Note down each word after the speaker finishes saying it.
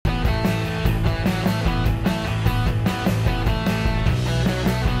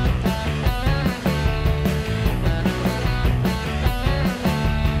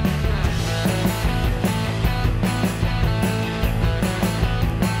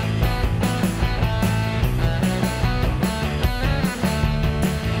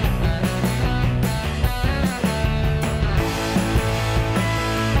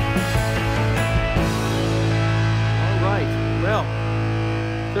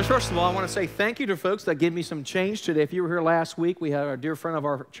So first of all, I want to say thank you to folks that gave me some change today. If you were here last week, we had a dear friend of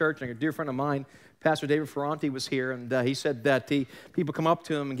our church and a dear friend of mine, Pastor David Ferranti, was here, and he said that people come up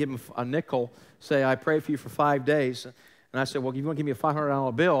to him and give him a nickel, say, I pray for you for 5 days. And I said, well, if you want to give me a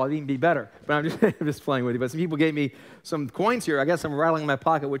 $500 bill, I'd even be better. But I'm just playing with you. But some people gave me some coins here. I got some rattling in my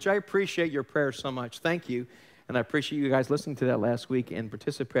pocket, which I appreciate your prayers so much. Thank you. And I appreciate you guys listening to that last week and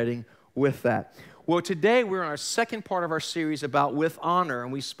participating with that. Well, today we're in our second part of our series about with honor.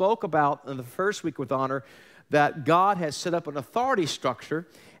 And we spoke about in the first week with honor that God has set up an authority structure,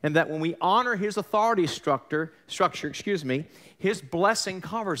 and that when we honor his authority structure, his blessing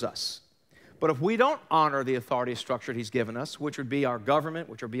covers us. But if we don't honor the authority structure he's given us, which would be our government,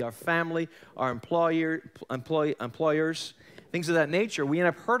 which would be our family, our employers, things of that nature, we end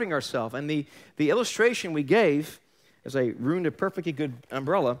up hurting ourselves. And the illustration we gave, as I ruined a perfectly good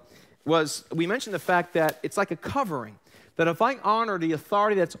umbrella, was we mentioned the fact that it's like a covering. That if I honor the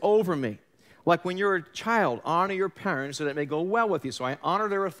authority that's over me, like when you're a child, honor your parents so that it may go well with you. So I honor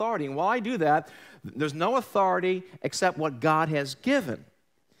their authority. And while I do that, there's no authority except what God has given.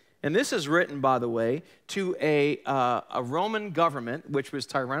 And this is written, by the way, to a Roman government which was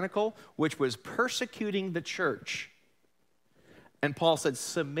tyrannical, which was persecuting the church. And Paul said,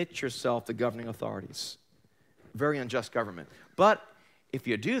 submit yourself to governing authorities. Very unjust government. But if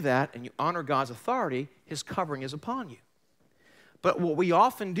you do that and you honor God's authority, his covering is upon you. But what we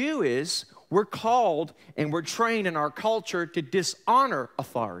often do is we're called and we're trained in our culture to dishonor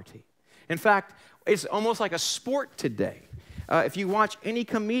authority. In fact, it's almost like a sport today. If you watch any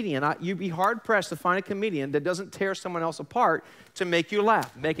comedian, you'd be hard-pressed to find a comedian that doesn't tear someone else apart to make you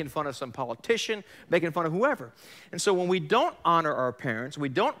laugh, making fun of some politician, making fun of whoever. And so when we don't honor our parents, we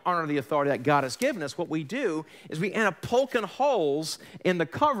don't honor the authority that God has given us, what we do is we end up poking holes in the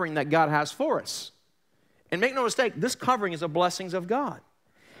covering that God has for us. And make no mistake, this covering is the blessings of God.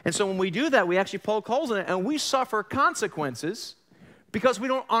 And so when we do that, we actually poke holes in it, and we suffer consequences because we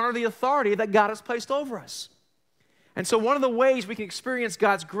don't honor the authority that God has placed over us. And so one of the ways we can experience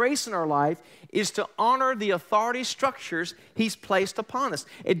God's grace in our life is to honor the authority structures he's placed upon us.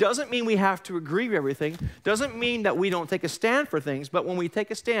 It doesn't mean we have to agree with everything. Doesn't mean that we don't take a stand for things, but when we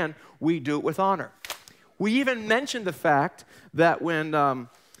take a stand, we do it with honor. We even mentioned the fact that when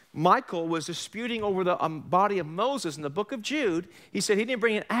Michael was disputing over the body of Moses in the book of Jude, he said he didn't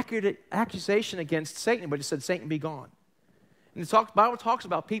bring an accurate accusation against Satan, but he said, Satan be gone. And the Bible talks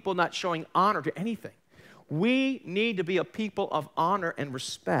about people not showing honor to anything. We need to be a people of honor and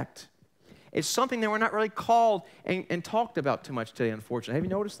respect. It's something that we're not really called and talked about too much today, unfortunately. Have you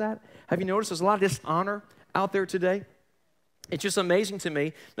noticed that? Have you noticed there's a lot of dishonor out there today? It's just amazing to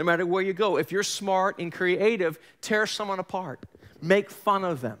me, no matter where you go. If you're smart and creative, tear someone apart. Make fun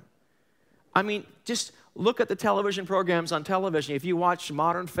of them. I mean, just look at the television programs on television. If you watch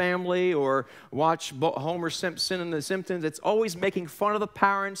Modern Family or watch Homer Simpson and The Simpsons, it's always making fun of the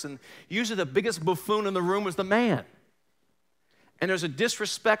parents, and usually the biggest buffoon in the room is the man. And there's a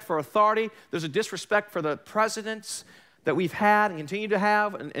disrespect for authority. There's a disrespect for the presidents that we've had and continue to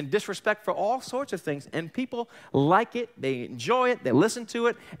have, and disrespect for all sorts of things. And people like it, they enjoy it, they listen to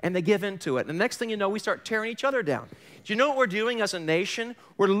it, and they give in to it. And the next thing you know, we start tearing each other down. Do you know what we're doing as a nation?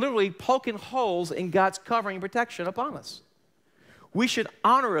 We're literally poking holes in God's covering and protection upon us. We should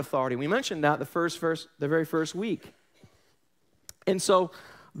honor authority. We mentioned that the very first week. And so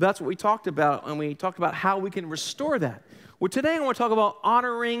that's what we talked about, and we talked about how we can restore that. Well, today I want to talk about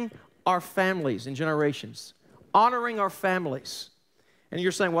honoring our families and generations. Honoring our families. And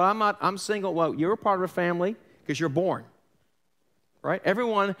you're saying, well, I'm single. Well, you're a part of a family because you're born. Right?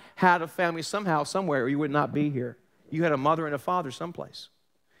 Everyone had a family somehow, somewhere, or you would not be here. You had a mother and a father someplace.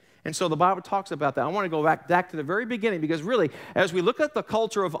 And so the Bible talks about that. I want to go back to the very beginning, because really, as we look at the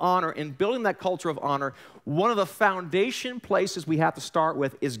culture of honor and building that culture of honor, one of the foundation places we have to start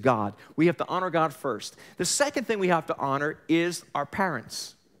with is God. We have to honor God first. The second thing we have to honor is our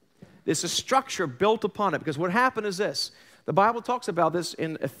parents. There's a structure built upon it, because what happened is this. The Bible talks about this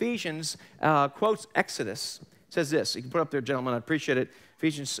in Ephesians, quotes Exodus. It says this. You can put up there, gentlemen. I appreciate it.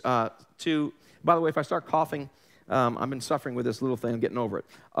 Ephesians 2. By the way, if I start coughing, I've been suffering with this little thing. I'm getting over it.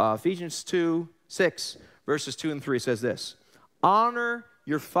 Ephesians 2:6, verses 2 and 3 says this. Honor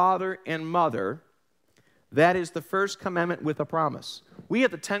your father and mother. That is the first commandment with a promise. We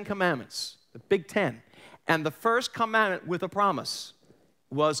have the 10 commandments, the big 10. And the first commandment with a promise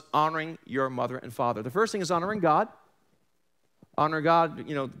was honoring your mother and father. The first thing is honoring God. Honor God,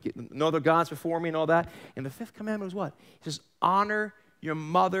 no other gods before me and all that. And the fifth commandment was what? He says, honor your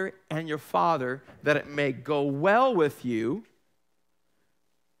mother and your father, that it may go well with you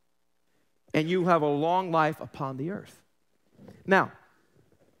and you have a long life upon the earth. Now,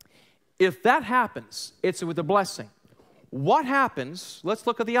 If that happens, it's with a blessing. What happens, let's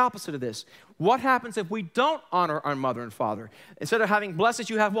look at the opposite of this. What happens if we don't honor our mother and father? Instead of having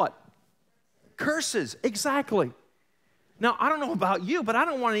blessings, you have what? Curses, exactly. Now, I don't know about you, but I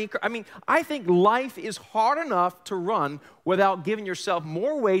don't want any, I think life is hard enough to run without giving yourself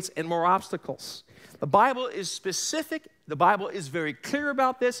more weights and more obstacles. The Bible is specific. The Bible is very clear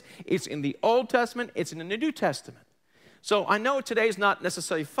about this. It's in the Old Testament. It's in the New Testament. So I know today is not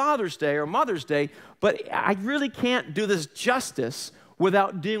necessarily Father's Day or Mother's Day, but I really can't do this justice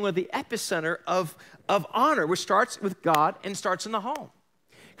without dealing with the epicenter of honor, which starts with God and starts in the home.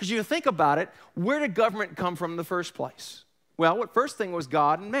 Because you think about it, where did government come from in the first place? Well, what first thing was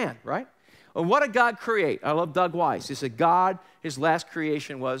God and man, right? Well, what did God create? I love Doug Weiss. He said God, his last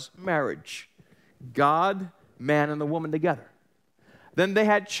creation was marriage. God, man, and the woman together. Then they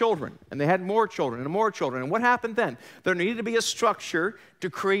had children, and they had more children, and more children. And what happened then? There needed to be a structure to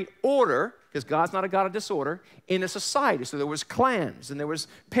create order, because God's not a God of disorder, in a society. So there was clans, and there was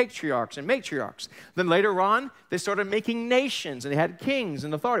patriarchs and matriarchs. Then later on, they started making nations, and they had kings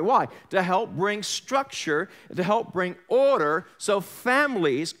and authority. Why? To help bring structure, to help bring order, so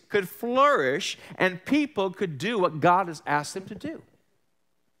families could flourish, and people could do what God has asked them to do.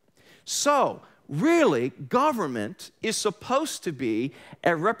 So, really, government is supposed to be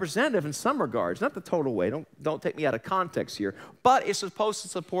a representative in some regards, not the total way, don't take me out of context here, but it's supposed to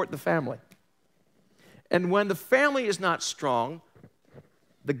support the family. And when the family is not strong,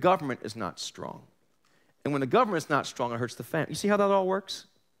 the government is not strong. And when the government is not strong, it hurts the family. You see how that all works?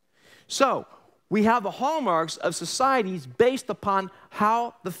 So, we have the hallmarks of societies based upon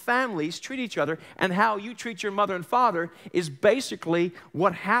how the families treat each other, and how you treat your mother and father is basically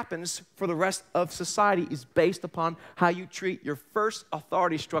what happens for the rest of society, is based upon how you treat your first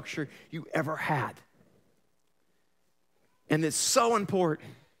authority structure you ever had. And it's so important.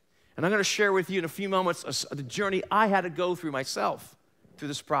 And I'm going to share with you in a few moments the journey I had to go through myself through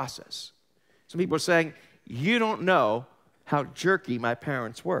this process. Some people are saying, you don't know how jerky my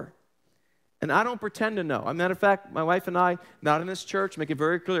parents were. And I don't pretend to know. As a matter of fact, my wife and I, not in this church, make it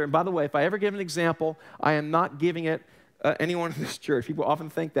very clear. And by the way, if I ever give an example, I am not giving it anyone in this church. People often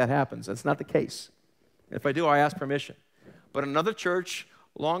think that happens. That's not the case. If I do, I ask permission. But another church,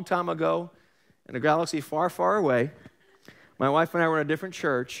 a long time ago, in a galaxy far, far away, my wife and I were in a different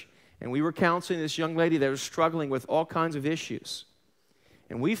church, and we were counseling this young lady that was struggling with all kinds of issues.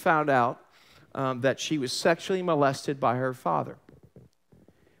 And we found out that she was sexually molested by her father.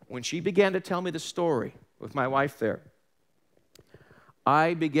 When she began to tell me the story with my wife there,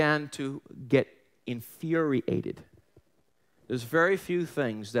 I began to get infuriated. There's very few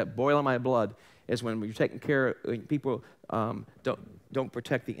things that boil in my blood as when you're taking care of when people don't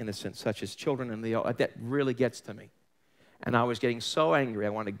protect the innocent, such as children and that really gets to me. And I was getting so angry, I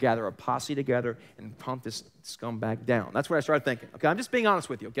wanted to gather a posse together and pump this scumbag down. That's what I started thinking. Okay, I'm just being honest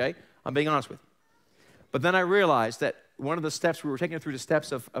with you, okay? I'm being honest with you. But then I realized that one of the steps, we were taking her through the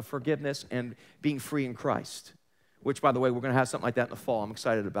steps of forgiveness and being free in Christ, which, by the way, we're going to have something like that in the fall. I'm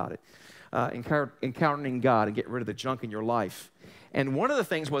excited about it. Encountering God and getting rid of the junk in your life. And one of the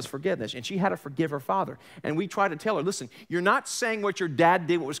things was forgiveness, and she had to forgive her father. And we tried to tell her, listen, you're not saying what your dad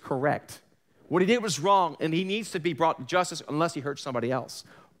did was correct. What he did was wrong, and he needs to be brought to justice unless he hurts somebody else.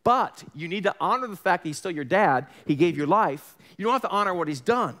 But you need to honor the fact that he's still your dad. He gave you life. You don't have to honor what he's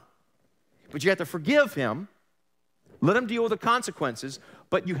done. But you have to forgive him, let him deal with the consequences,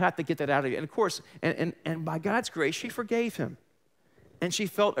 but you have to get that out of you. And of course, and by God's grace, she forgave him. And she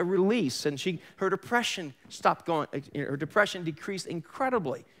felt a release, and her depression stopped going, her depression decreased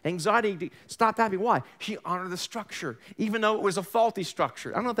incredibly. Anxiety stopped happening. Why? She honored the structure, even though it was a faulty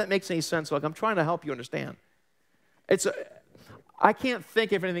structure. I don't know if that makes any sense. Like, I'm trying to help you understand. I can't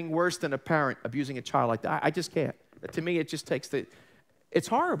think of anything worse than a parent abusing a child like that. I just can't. To me, it just takes it's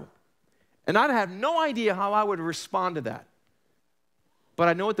horrible. And I have no idea how I would respond to that. But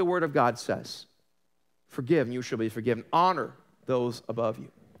I know what the Word of God says. Forgive, and you shall be forgiven. Honor those above you.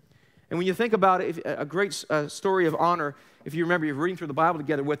 And when you think about it, a great story of honor, if you remember, you're reading through the Bible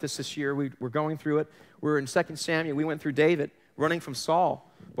together with us this year. We're going through it. We're in 2 Samuel. We went through David running from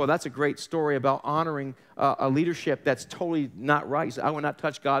Saul. Well, that's a great story about honoring a leadership that's totally not right. He said, I will not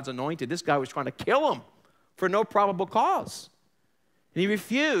touch God's anointed. This guy was trying to kill him for no probable cause. And he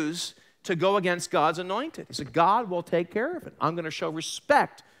refused to go against God's anointed. He said, God will take care of it. I'm going to show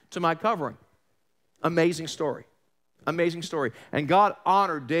respect to my covering. Amazing story. Amazing story. And God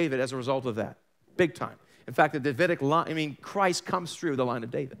honored David as a result of that. Big time. In fact, the Davidic line, Christ comes through the line of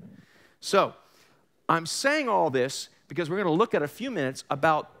David. So, I'm saying all this because we're going to look at a few minutes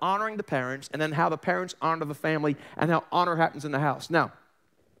about honoring the parents and then how the parents honor the family and how honor happens in the house. Now,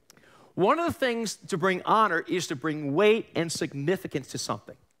 One of the things to bring honor is to bring weight and significance to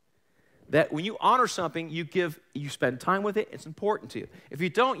something. That when you honor something, you spend time with it, it's important to you. If you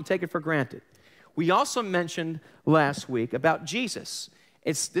don't, you take it for granted. We also mentioned last week about Jesus.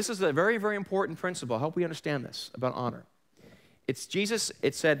 This is a very, very important principle. I hope we understand this about honor. It's Jesus,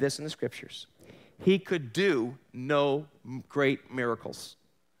 it said this in the scriptures. He could do no great miracles.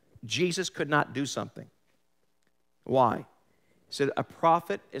 Jesus could not do something. Why? He said, a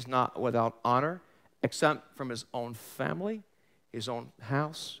prophet is not without honor except from his own family, his own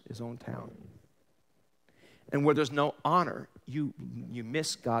house, his own town. And where there's no honor, you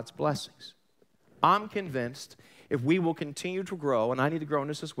miss God's blessings. I'm convinced if we will continue to grow, and I need to grow in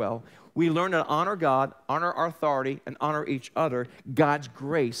this as well, we learn to honor God, honor our authority, and honor each other, God's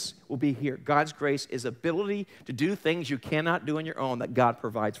grace will be here. God's grace is ability to do things you cannot do on your own that God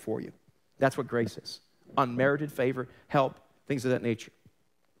provides for you. That's what grace is. Unmerited favor, help, things of that nature.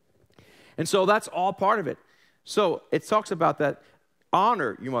 And so that's all part of it. So it talks about that,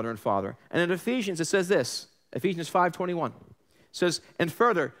 honor your mother and father. And in Ephesians it says this, Ephesians 5:21. Says, and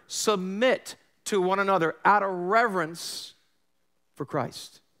further, submit to one another out of reverence for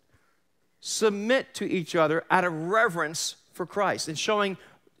Christ. Submit to each other out of reverence for Christ. And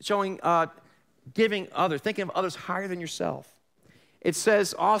giving others, thinking of others higher than yourself. It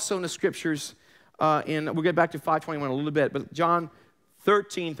says also in the scriptures, we'll get back to 5:21 a little bit, but John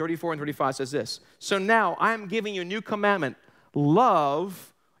 13:34 and 35 says this. So now I am giving you a new commandment.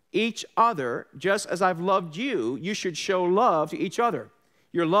 Love each other just as I've loved you. You should show love to each other.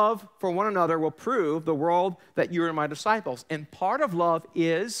 Your love for one another will prove the world that you are my disciples. And part of love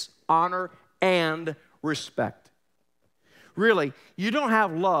is honor and respect. Really, you don't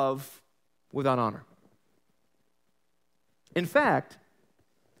have love without honor. In fact,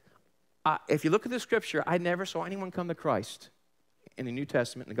 if you look at the scripture, I never saw anyone come to Christ in the New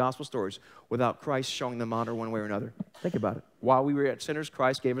Testament, in the gospel stories, without Christ showing them honor one way or another. Think about it. While we were yet sinners,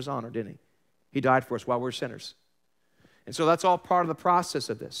 Christ gave us honor, didn't he? He died for us while we were sinners. And so that's all part of the process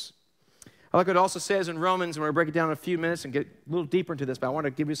of this. I like what it also says in Romans, and we're going to break it down in a few minutes and get a little deeper into this, but I want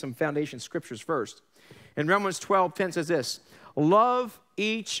to give you some foundation scriptures first. In Romans 12:10 says this, love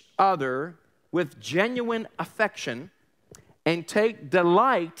each other with genuine affection and take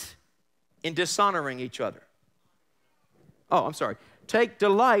delight in dishonoring each other. Oh, I'm sorry. Take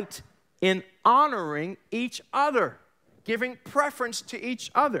delight in honoring each other, giving preference to each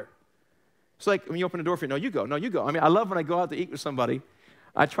other. It's like when you open the door for you, no, you go, no, you go. I mean, I love when I go out to eat with somebody.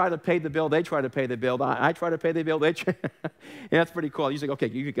 I try to pay the bill, they try to pay the bill. I try to pay the bill, they try. Yeah, that's pretty cool. You say, okay,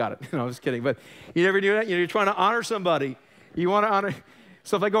 you got it. No, I'm just kidding. But you never do that? You're trying to honor somebody. You want to honor.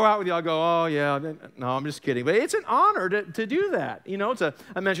 So if I go out with you, I'll go, oh, yeah. No, I'm just kidding. But it's an honor to do that. You know,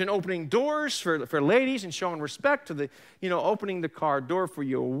 I mentioned opening doors for ladies and showing respect to opening the car door for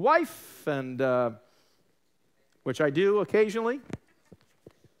your wife, and which I do occasionally.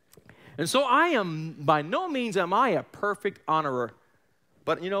 And so by no means am I a perfect honorer.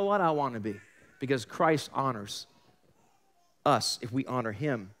 But you know what? I want to be. Because Christ honors us if we honor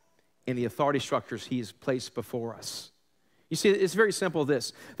him in the authority structures he has placed before us. You see, it's very simple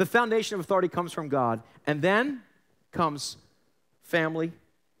this. The foundation of authority comes from God, and then comes family,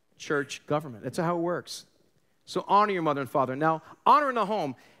 church, government. That's how it works. So honor your mother and father. Now, honor in the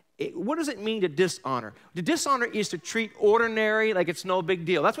home. What does it mean to dishonor? To dishonor is to treat ordinary like it's no big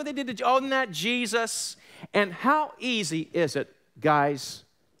deal. That's what they did to, isn't that Jesus? And how easy is it, guys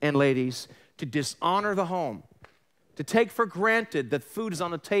and ladies, to dishonor the home? To take for granted that food is on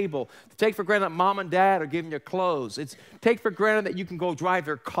the table. To take for granted that mom and dad are giving you clothes. Take for granted that you can go drive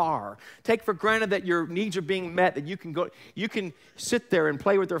your car. Take for granted that your needs are being met, that you can sit there and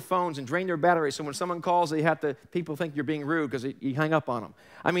play with their phones and drain their batteries, so when someone calls, people think you're being rude because you hang up on them.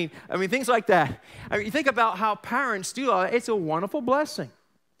 I mean, things like that. I mean, you think about how parents do that. It's a wonderful blessing.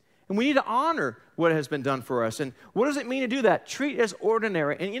 And we need to honor what has been done for us. And what does it mean to do that? Treat as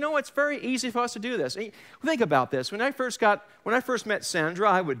ordinary. And you know, it's very easy for us to do this. Think about this. When I first met Sandra,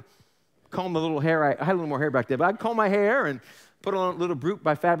 I would comb the little hair. I had a little more hair back then, but I'd comb my hair and put on a little Brut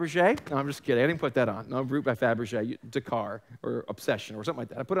by Fabergé. No, I'm just kidding. I didn't put that on. No, Brut by Fabergé, Dakar or Obsession or something like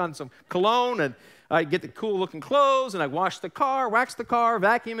that. I put on some cologne, and I'd get the cool-looking clothes, and I'd wash the car, wax the car,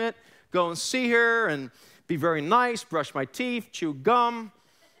 vacuum it, go and see her, and be very nice, brush my teeth, chew gum,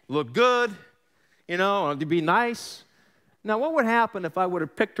 look good, to be nice. Now, what would happen if I would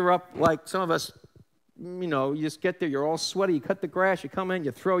have picked her up like some of us, you just get there, you're all sweaty, you cut the grass, you come in,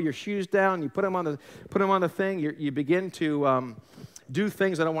 you throw your shoes down, you put them on the thing, you begin to do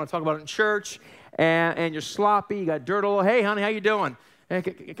things I don't want to talk about in church, and you're sloppy, you got dirt all over. Hey, honey, how you doing? Hey,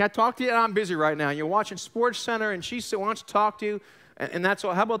 can I talk to you? I'm busy right now. You're watching Sports Center, and she wants to talk to you, And that's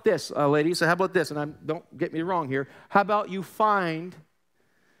all. How about this, ladies? How about this? And don't get me wrong here. How about you find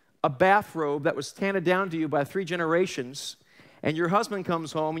a bathrobe that was handed down to you by 3 generations, and your husband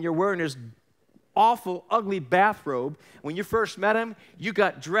comes home and you're wearing this awful, ugly bathrobe. When you first met him, you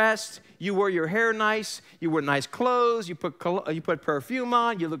got dressed, you wore your hair nice, you wore nice clothes, you put perfume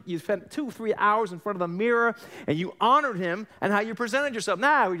on, you spent 2-3 hours in front of the mirror, and you honored him and how you presented yourself.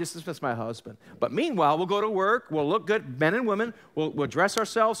 That's my husband. But meanwhile, we'll go to work, we'll look good, men and women, we'll dress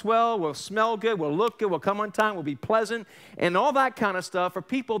ourselves well, we'll smell good, we'll look good, we'll come on time, we'll be pleasant, and all that kind of stuff for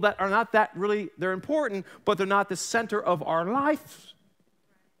people that are not that really, they're important, but they're not the center of our life.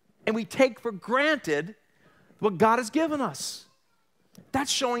 And we take for granted what God has given us.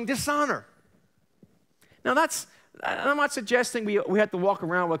 That's showing dishonor. Now, I'm not suggesting we have to walk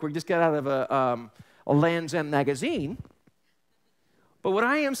around like we just got out of a Land's End magazine. But what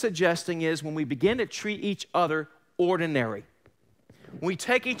I am suggesting is when we begin to treat each other ordinary, when we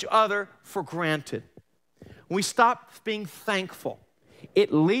take each other for granted, when we stop being thankful,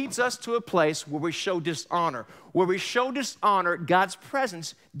 it leads us to a place where we show dishonor. Where we show dishonor, God's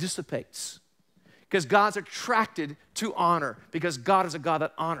presence dissipates. Because God's attracted to honor. Because God is a God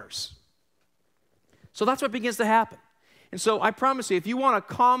that honors. So that's what begins to happen. And so I promise you, if you want a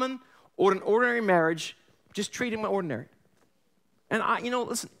common or an ordinary marriage, just treat him ordinary. And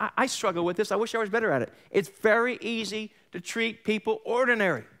listen, I struggle with this. I wish I was better at it. It's very easy to treat people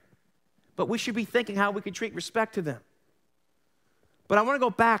ordinary. But we should be thinking how we can treat respect to them. But I want to go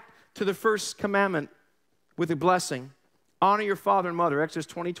back to the first commandment with a blessing. Honor your father and mother, Exodus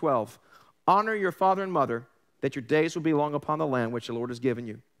 20:12. Honor your father and mother, that your days will be long upon the land which the Lord has given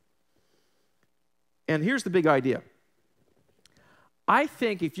you. And here's the big idea. I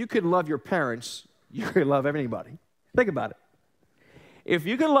think if you could love your parents, you could love anybody. Think about it. If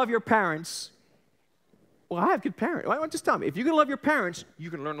you can love your parents, well, I have good parents. Why don't you just tell me? If you can love your parents, you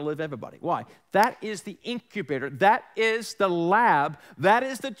can learn to love everybody. Why? That is the incubator. That is the lab. That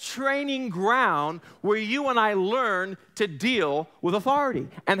is the training ground where you and I learn to deal with authority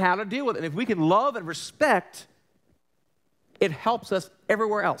and how to deal with it. And if we can love and respect, it helps us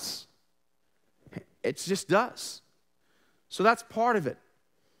everywhere else. It just does. So that's part of it.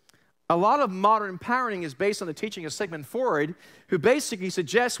 A lot of modern parenting is based on the teaching of Sigmund Freud, who basically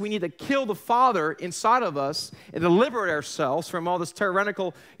suggests we need to kill the father inside of us and to liberate ourselves from all this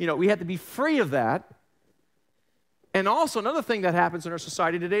tyrannical, we have to be free of that. And also another thing that happens in our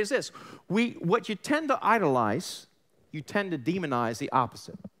society today is this. What you tend to idolize, you tend to demonize the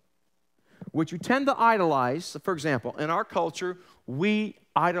opposite. What you tend to idolize, for example, in our culture, we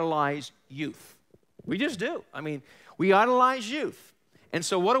idolize youth. We just do. We idolize youth. And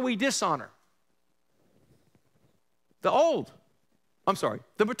so what do we dishonor? The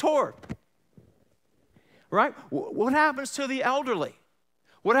mature. Right? What happens to the elderly?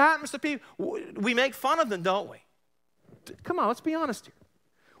 What happens to people? We make fun of them, don't we? Come on, let's be honest here.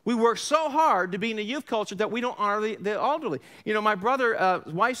 We work so hard to be in the youth culture that we don't honor the elderly. My brother's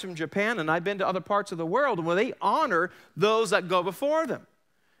wife's from Japan, and I've been to other parts of the world, and where they honor those that go before them.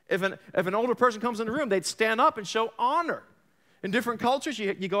 If an older person comes in the room, they'd stand up and show honor. In different cultures,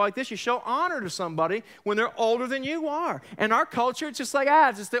 you go like this. You show honor to somebody when they're older than you are. In our culture, it's just like,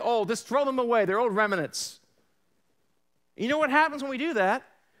 it's just the old. Just throw them away. They're old remnants. You know what happens when we do that?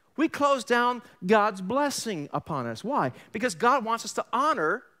 We close down God's blessing upon us. Why? Because God wants us to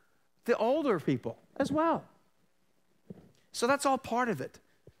honor the older people as well. So that's all part of it.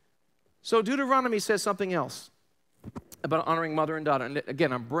 So Deuteronomy says something else about honoring mother and daughter. And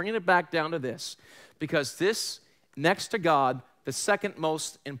again, I'm bringing it back down to this, because this, next to God, the second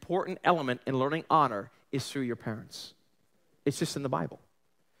most important element in learning honor is through your parents. It's just in the Bible.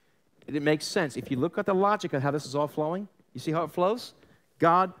 It makes sense. If you look at the logic of how this is all flowing, you see how it flows?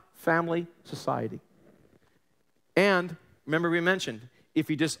 God, family, society. And remember we mentioned, if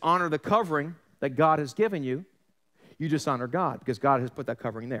you dishonor the covering that God has given you, you dishonor God, because God has put that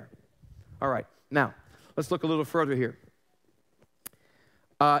covering there. All right, now, let's look a little further here.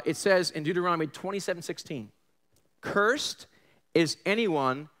 It says in Deuteronomy 27:16, cursed is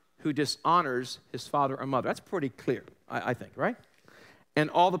anyone who dishonors his father or mother. That's pretty clear, I think, right? And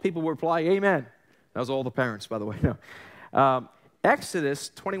all the people will reply, amen. That was all the parents, by the way. No.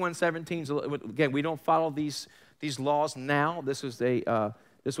 Exodus 21:17, again, we don't follow these laws now. This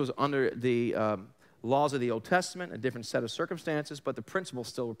was under the laws of the Old Testament, a different set of circumstances, but the principle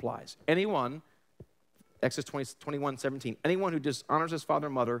still applies. Anyone, Exodus 21:17, anyone who dishonors his father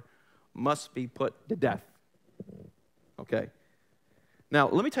or mother must be put to death. Okay. Now,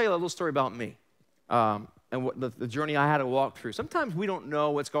 let me tell you a little story about me and what the journey I had to walk through. Sometimes we don't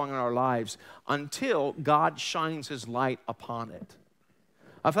know what's going on in our lives until God shines his light upon it.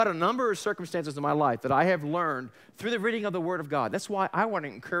 I've had a number of circumstances in my life that I have learned through the reading of the Word of God. That's why I want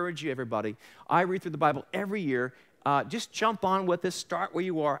to encourage you, everybody. I read through the Bible every year. Just jump on with this. Start where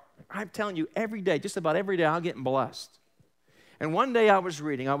you are. I'm telling you, every day, just about every day, I'm getting blessed. And one day I was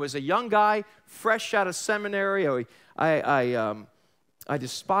reading. I was a young guy, fresh out of seminary. I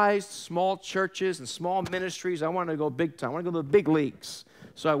despised small churches and small ministries. I wanted to go big time. I wanted to go to the big leagues.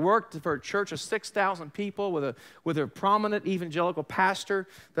 So I worked for a church of 6,000 people with a prominent evangelical pastor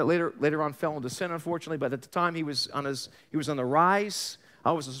that later on fell into sin, unfortunately. But at the time, he was on the rise.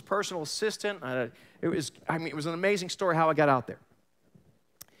 I was his personal assistant. It was an amazing story how I got out there.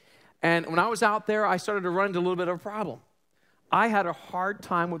 And when I was out there, I started to run into a little bit of a problem. I had a hard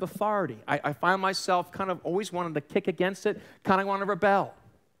time with authority. I found myself kind of always wanting to kick against it, kind of wanted to rebel.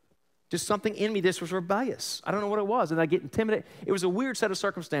 Just something in me, this was rebellious. I don't know what it was, and I get intimidated. It was a weird set of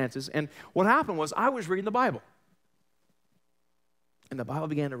circumstances, and what happened was I was reading the Bible, and the Bible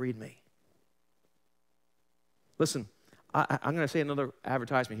began to read me. Listen, I'm going to say another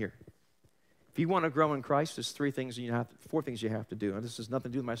advertisement here. If you want to grow in Christ, there's four things you have to do, and this has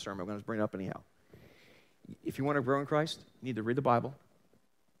nothing to do with my sermon. I'm going to bring it up anyhow. If you want to grow in Christ, you need to read the Bible,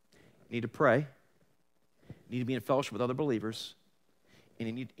 you need to pray, you need to be in fellowship with other believers,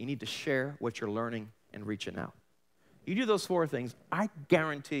 and you need to share what you're learning and reaching out. You do those four things, I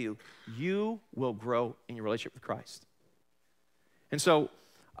guarantee you will grow in your relationship with Christ. And so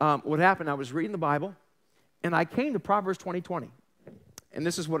what happened, I was reading the Bible, and I came to Proverbs 20:20. And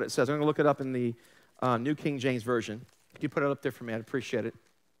this is what it says. I'm going to look it up in the New King James Version. If you put it up there for me, I'd appreciate it.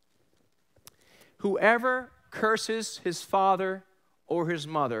 Whoever curses his father or his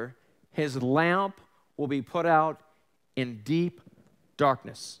mother, his lamp will be put out in deep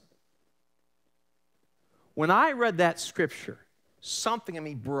darkness. When I read that scripture, something in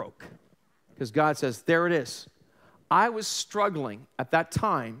me broke. Because God says, there it is. I was struggling at that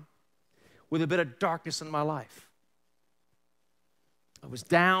time with a bit of darkness in my life. I was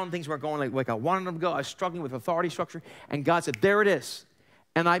down. Things weren't going like I wanted them to go. I was struggling with authority structure. And God said, there it is.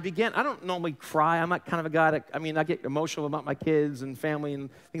 And I don't normally cry. I'm not kind of a guy that, I get emotional about my kids and family and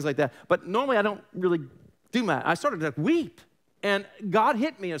things like that. But normally I don't really do that. I started to weep. And God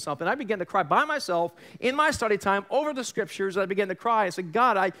hit me or something. I began to cry by myself in my study time over the scriptures. I began to cry. I said,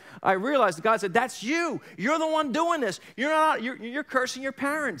 God, I realized that God said, that's you. You're the one doing this. You're cursing your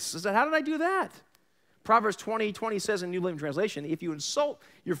parents. I said, how did I do that? Proverbs 20:20 says in New Living Translation, if you insult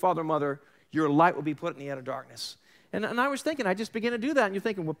your father or mother, your light will be put in the outer darkness. And I was thinking, I just began to do that. And you're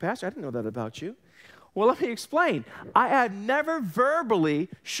thinking, well, Pastor, I didn't know that about you. Well, let me explain. I had never verbally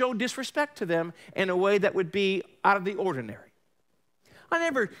showed disrespect to them in a way that would be out of the ordinary. I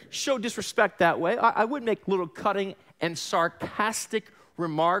never showed disrespect that way. I would make little cutting and sarcastic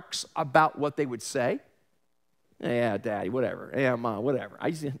remarks about what they would say. Yeah, Daddy, whatever. Yeah, Mom, whatever. I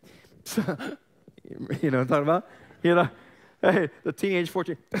used to, you know what I'm talking about? Hey, the teenage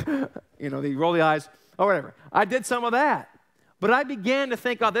 14, they roll the eyes. Or whatever. I did some of that. But I began to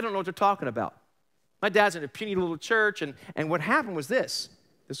think, oh, they don't know what they're talking about. My dad's in a puny little church, and what happened was this.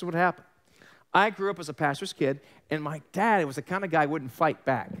 This is what happened. I grew up as a pastor's kid, and my dad was the kind of guy who wouldn't fight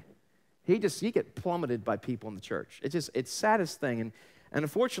back. He'd get plummeted by people in the church. It's the saddest thing. And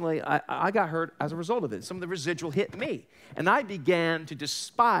unfortunately, I got hurt as a result of it. Some of the residual hit me. And I began to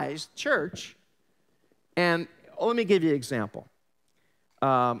despise church. And let me give you an example.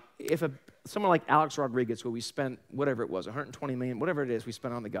 Someone like Alex Rodriguez, who we spent, whatever it was, $120 million, whatever it is, we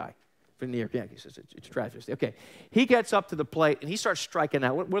spent on the guy for the New York Yankees. It's a tragedy. Okay. He gets up to the plate, and he starts striking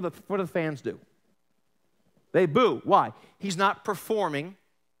out. What do the fans do? They boo. Why? He's not performing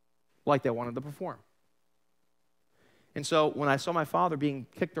like they wanted to perform. And so when I saw my father being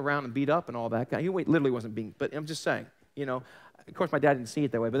kicked around and beat up and all that, he literally wasn't being, but I'm just saying, of course my dad didn't see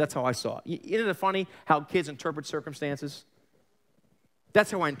it that way, but that's how I saw it. Isn't it funny how kids interpret circumstances?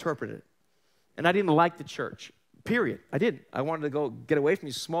 That's how I interpreted it. And I didn't like the church, period. I didn't. I wanted to go get away from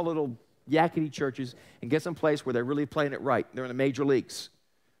these small little yakety churches and get some place where they're really playing it right. They're in the major leagues.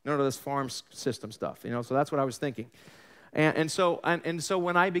 None of this farm system stuff, so that's what I was thinking. And so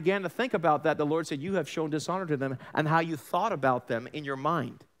when I began to think about that, the Lord said, you have shown dishonor to them, and how you thought about them in your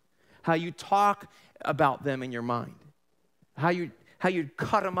mind, how you talk about them in your mind, how you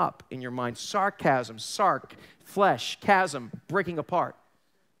cut them up in your mind. Sarcasm, flesh, chasm, breaking apart.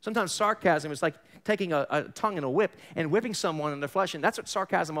 Sometimes sarcasm is like taking a tongue in a whip and whipping someone in their flesh, and that's what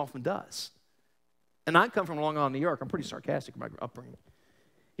sarcasm often does. And I come from Long Island, New York. I'm pretty sarcastic in my upbringing.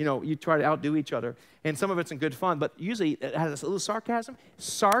 You try to outdo each other, and some of it's in good fun, but usually it has a little sarcasm.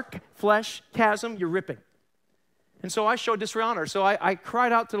 Flesh, chasm, you're ripping. And so I showed dishonor. So I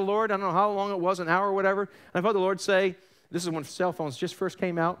cried out to the Lord. I don't know how long it was, an hour or whatever, and I felt the Lord say, This is when cell phones just first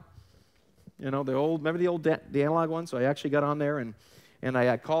came out. You know, remember the analog ones? So I actually got on there, and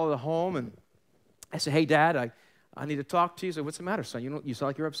I called home, and I said, hey, Dad, I need to talk to you. He said, what's the matter, son? You sound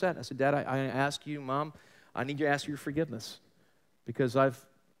like you're upset. I said, Dad, I ask you, Mom, I need you to ask your forgiveness because I've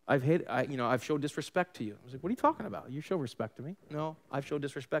showed disrespect to you. I was like, what are you talking about? You show respect to me. No, I've showed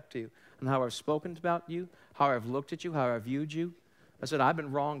disrespect to you. And how I've spoken about you, how I've looked at you, how I've viewed you. I said, I've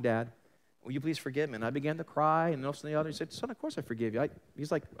been wrong, Dad. Will you please forgive me? And I began to cry, and this and the other. He said, son, of course I forgive you.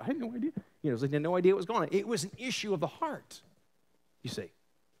 He's like, I had no idea. He had no idea what was going on. It was an issue of the heart, you see.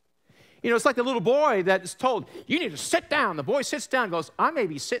 It's like the little boy that is told, you need to sit down. The boy sits down and goes, I may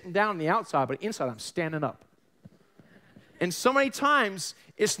be sitting down on the outside, but inside I'm standing up. And so many times,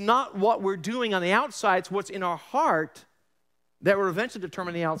 it's not what we're doing on the outside, it's what's in our heart that will eventually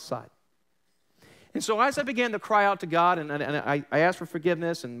determine the outside. And so as I began to cry out to God, and I asked for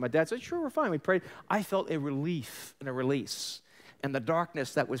forgiveness, and my dad said, sure, we're fine. We prayed. I felt a relief and a release, and the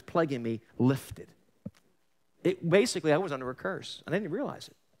darkness that was plaguing me lifted. Basically, I was under a curse, and I didn't realize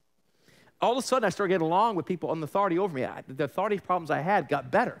it. All of a sudden, I started getting along with people on the authority over me. The authority problems I had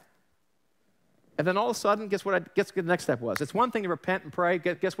got better. And then all of a sudden, guess what the next step was? It's one thing to repent and pray.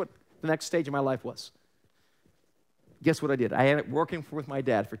 Guess what the next stage of my life was? Guess what I did? I ended up working with my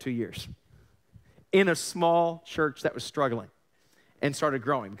dad for 2 years in a small church that was struggling and started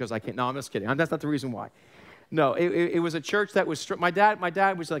growing because I can't. No, I'm just kidding. That's not the reason why. No, it was a church that was, my dad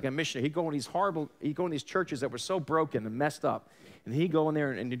was like a missionary. He'd go in these churches that were so broken and messed up. And he'd go in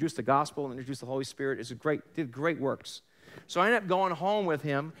there and introduce the gospel and introduce the Holy Spirit. Did great works. So I ended up going home with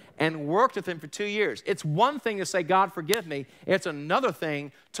him and worked with him for 2 years. It's one thing to say, God, forgive me. It's another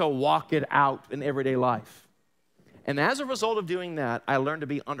thing to walk it out in everyday life. And as a result of doing that, I learned to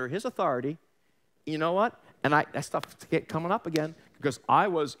be under his authority. You know what? And that stuff kept coming up again because I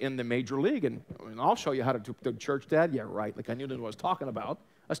was in the major league. And I'll show you how to do the church, Dad. Yeah, right. Like I knew what I was talking about.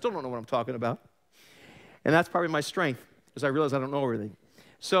 I still don't know what I'm talking about. And that's probably my strength because I realize I don't know everything.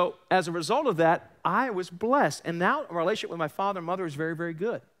 So as a result of that, I was blessed. And now my relationship with my father and mother is very, very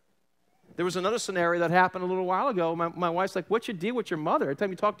good. There was another scenario that happened a little while ago. My wife's like, what's your deal with your mother? Every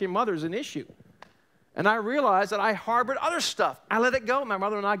time you talk to your mother is an issue. And I realized that I harbored other stuff. I let it go. My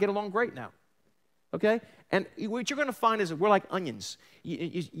mother and I get along great now. Okay? And what you're going to find is that we're like onions.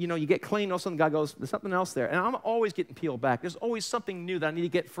 You get clean, all of a sudden God goes, there's something else there. And I'm always getting peeled back. There's always something new that I need to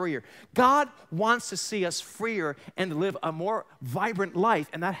get freer. God wants to see us freer and to live a more vibrant life.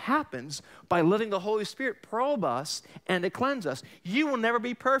 And that happens by letting the Holy Spirit probe us and to cleanse us. You will never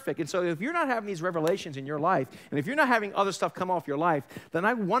be perfect. And so if you're not having these revelations in your life, and if you're not having other stuff come off your life, then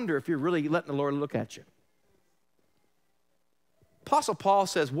I wonder if you're really letting the Lord look at you. Apostle Paul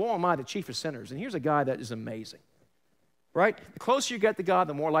says, woe am I, the chief of sinners. And here's a guy that is amazing, right? The closer you get to God,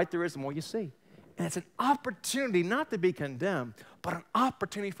 the more light there is, the more you see. And it's an opportunity not to be condemned, but an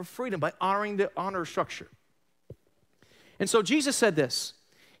opportunity for freedom by honoring the honor structure. And so Jesus said this.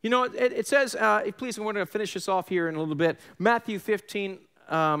 It says, please, we're going to finish this off here in a little bit. Matthew 15,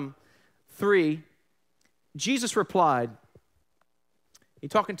 3, Jesus replied, he's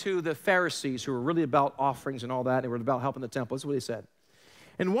talking to the Pharisees who were really about offerings and all that. They were about helping the temple. This is what he said.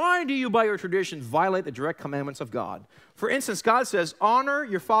 And why do you, by your traditions, violate the direct commandments of God? For instance, God says, honor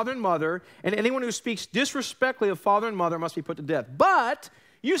your father and mother, and anyone who speaks disrespectfully of father and mother must be put to death. But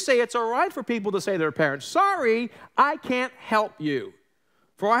you say it's all right for people to say to their parents, sorry, I can't help you.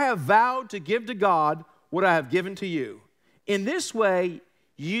 For I have vowed to give to God what I have given to you. In this way,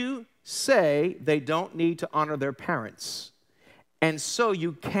 you say they don't need to honor their parents. And so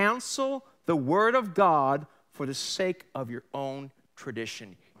you cancel the word of God for the sake of your own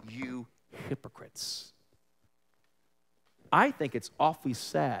tradition, you hypocrites. I think it's awfully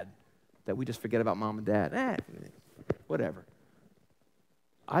sad that we just forget about mom and dad. Whatever.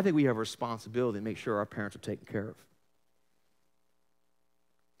 I think we have a responsibility to make sure our parents are taken care of.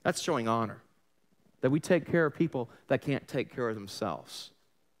 That's showing honor, that we take care of people that can't take care of themselves.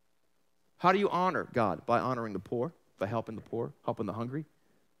 How do you honor God? By honoring the poor. By helping the poor, helping the hungry.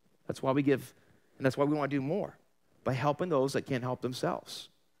 That's why we give, and that's why we want to do more, by helping those that can't help themselves.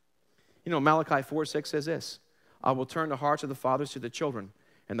 Malachi 4:6 says this, I will turn the hearts of the fathers to the children,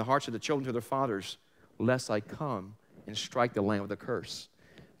 and the hearts of the children to their fathers, lest I come and strike the land with a curse.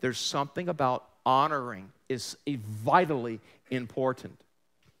 There's something about honoring is vitally important.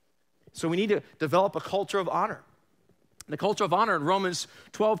 So we need to develop a culture of honor. The culture of honor in Romans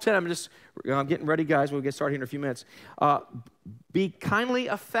 12:10, I'm getting ready, guys. We'll get started here in a few minutes. Be kindly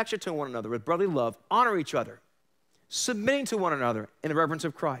affectionate to one another with brotherly love. Honor each other, submitting to one another in the reverence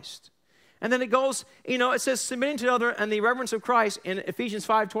of Christ. And then it goes, it says submitting to another and the reverence of Christ in Ephesians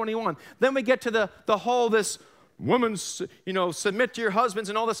 5:21. Then we get to the whole, this women, submit to your husbands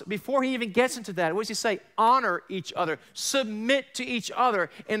and all this. Before he even gets into that, what does he say? Honor each other. Submit to each other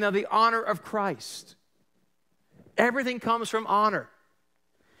in the honor of Christ. Everything comes from honor.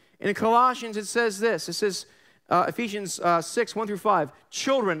 In Colossians, it says this. It says, Ephesians 6, 1 through 5,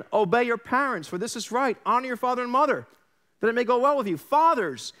 children, obey your parents, for this is right. Honor your father and mother, that it may go well with you.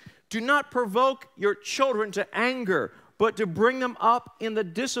 Fathers, do not provoke your children to anger, but to bring them up in the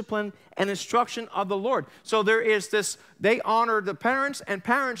discipline and instruction of the Lord. So there is this, they honor the parents, and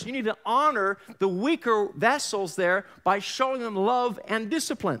parents, you need to honor the weaker vessels there by showing them love and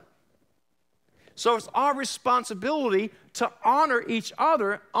discipline. So it's our responsibility to honor each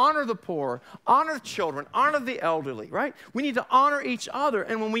other, honor the poor, honor the children, honor the elderly, right? We need to honor each other.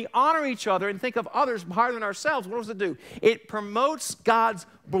 And when we honor each other and think of others higher than ourselves, what does it do? It promotes God's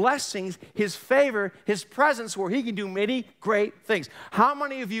blessings, His favor, His presence, where He can do many great things. How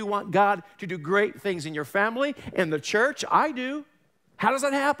many of you want God to do great things in your family, in the church? I do. How does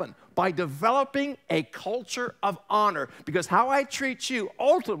that happen? By developing a culture of honor, because how I treat you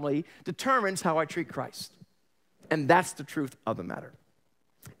ultimately determines how I treat Christ. And that's the truth of the matter.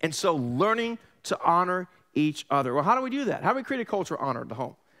 And so learning to honor each other. Well, how do we do that? How do we create a culture of honor at the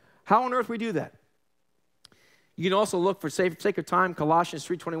home? How on earth do we do that? You can also look, for sake of time, Colossians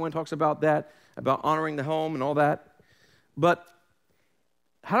 3:21 talks about that, about honoring the home and all that. But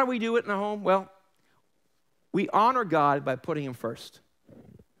how do we do it in the home? Well, we honor God by putting Him first.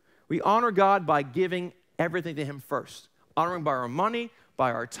 We honor God by giving everything to Him first. Honoring by our money,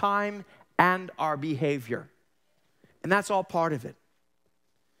 by our time, and our behavior. And that's all part of it.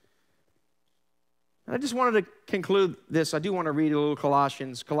 And I just wanted to conclude this. I do want to read a little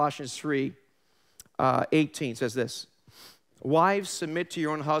Colossians 3:18 says this. Wives, submit to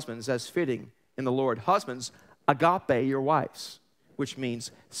your own husbands as fitting in the Lord. Husbands, agape your wives, which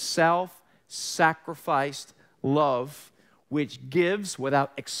means self-sacrificed love, which gives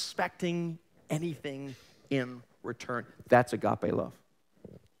without expecting anything in return. That's agape love.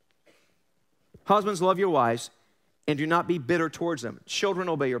 Husbands, love your wives, and do not be bitter towards them. Children,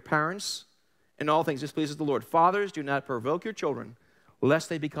 obey your parents. In all things, this pleases the Lord. Fathers, do not provoke your children, lest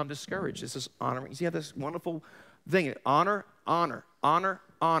they become discouraged. This is honoring. You see how this wonderful thing, honor, honor, honor,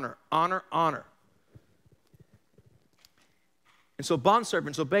 honor, honor, honor. And so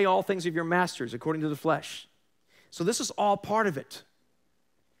bondservants, obey all things of your masters according to the flesh. So this is all part of it,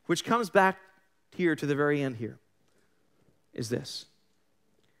 which comes back here to the very end here, is this.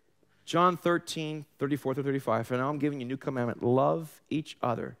 John 13, 34 through 35, and now I'm giving you a new commandment. Love each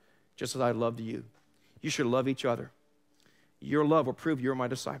other just as I loved you. You should love each other. Your love will prove you're my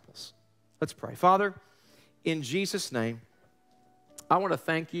disciples. Let's pray. Father, in Jesus' name, I want to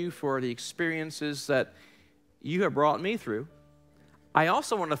thank you for the experiences that you have brought me through. I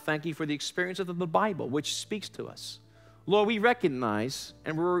also want to thank you for the experience of the Bible, which speaks to us. Lord, we recognize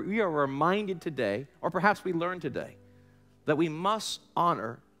and we are reminded today, or perhaps we learned today, that we must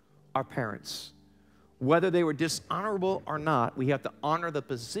honor our parents. Whether they were dishonorable or not, we have to honor the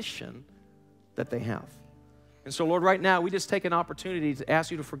position that they have. And so, Lord, right now, we just take an opportunity to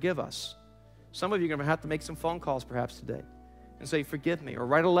ask you to forgive us. Some of you are going to have to make some phone calls perhaps today and say, forgive me, or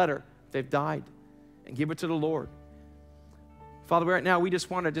write a letter if they've died and give it to the Lord. Father, right now, we just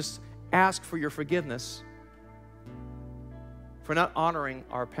want to just ask for your forgiveness for not honoring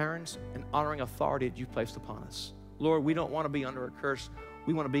our parents and honoring authority that you've placed upon us. Lord, we don't want to be under a curse.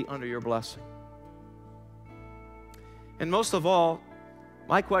 We want to be under your blessing. And most of all,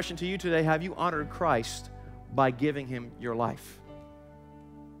 my question to you today, have you honored Christ by giving Him your life?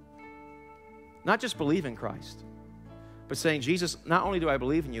 Not just believe in Christ, but saying, Jesus, not only do I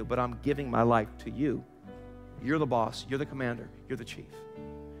believe in you, but I'm giving my life to you. You're the boss. You're the commander. You're the chief.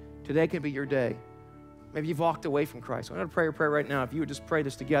 Today can be your day. Maybe you've walked away from Christ. I'm going to pray a prayer right now. If you would just pray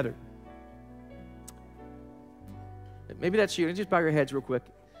this together. Maybe that's you. Just bow your heads real quick.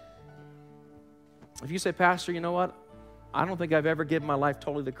 If you say, Pastor, you know what? I don't think I've ever given my life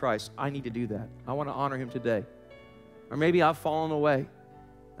totally to Christ. I need to do that. I want to honor Him today. Or maybe I've fallen away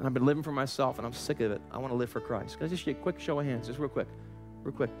and I've been living for myself and I'm sick of it. I want to live for Christ. Can I just get a quick show of hands? Just real quick.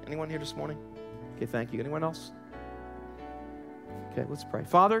 Real quick. Anyone here this morning? Okay, thank you. Anyone else? Okay, let's pray.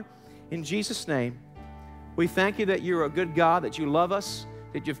 Father, in Jesus' name, we thank you that you're a good God, that you love us,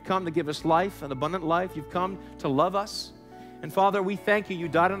 that you've come to give us life, an abundant life. You've come to love us. And Father, we thank you. You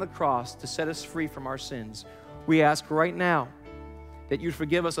died on the cross to set us free from our sins. We ask right now that you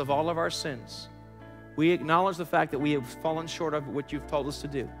forgive us of all of our sins. We acknowledge the fact that we have fallen short of what you've told us to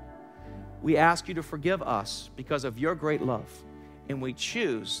do. We ask you to forgive us because of your great love. And we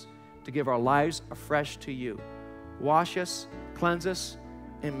choose to give our lives afresh to you. Wash us, cleanse us,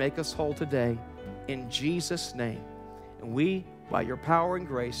 and make us whole today. in Jesus' name. And we, by your power and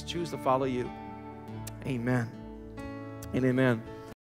grace, choose to follow you. Amen and amen.